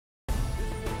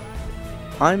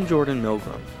I'm Jordan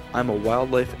Milgram. I'm a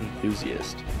wildlife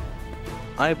enthusiast.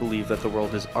 I believe that the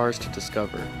world is ours to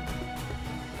discover.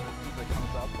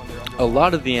 A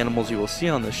lot of the animals you will see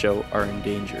on the show are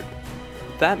endangered.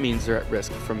 That means they're at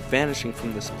risk from vanishing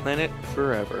from this planet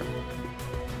forever.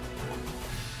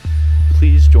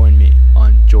 Please join me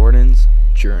on Jordan's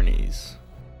Journeys.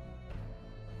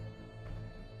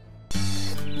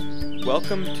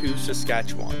 Welcome to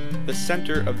Saskatchewan, the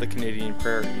center of the Canadian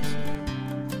prairies.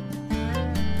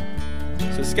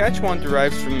 Saskatchewan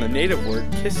derives from the native word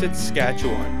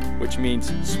Saskatchewan, which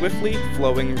means swiftly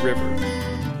flowing river.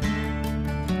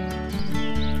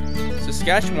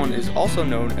 Saskatchewan is also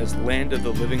known as Land of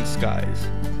the Living Skies,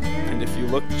 and if you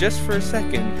look just for a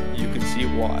second, you can see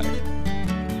why.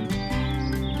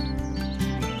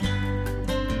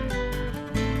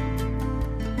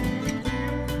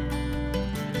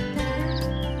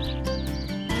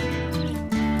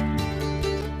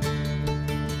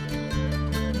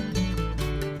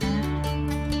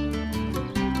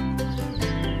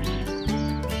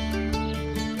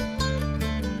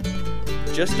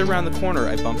 Just around the corner,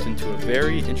 I bumped into a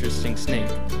very interesting snake,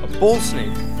 a bull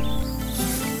snake.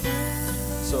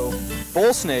 So,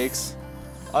 bull snakes,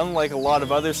 unlike a lot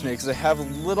of other snakes, they have a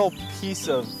little piece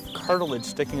of cartilage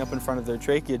sticking up in front of their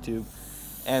trachea tube,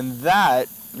 and that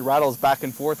rattles back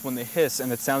and forth when they hiss,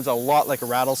 and it sounds a lot like a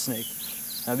rattlesnake.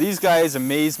 Now, these guys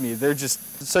amaze me. They're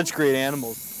just such great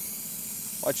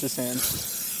animals. Watch this hand.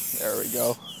 There we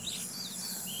go.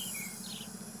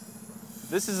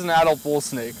 This is an adult bull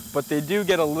snake, but they do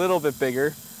get a little bit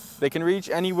bigger. They can reach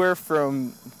anywhere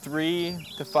from 3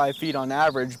 to 5 feet on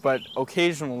average, but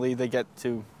occasionally they get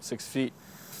to 6 feet.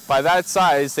 By that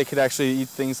size, they could actually eat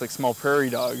things like small prairie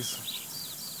dogs.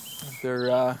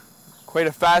 They're quite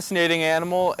a fascinating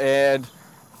animal, and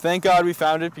thank God we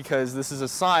found it, because this is a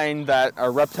sign that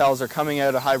our reptiles are coming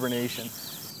out of hibernation.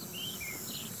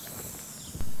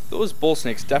 Those bull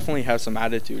snakes definitely have some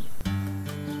attitude.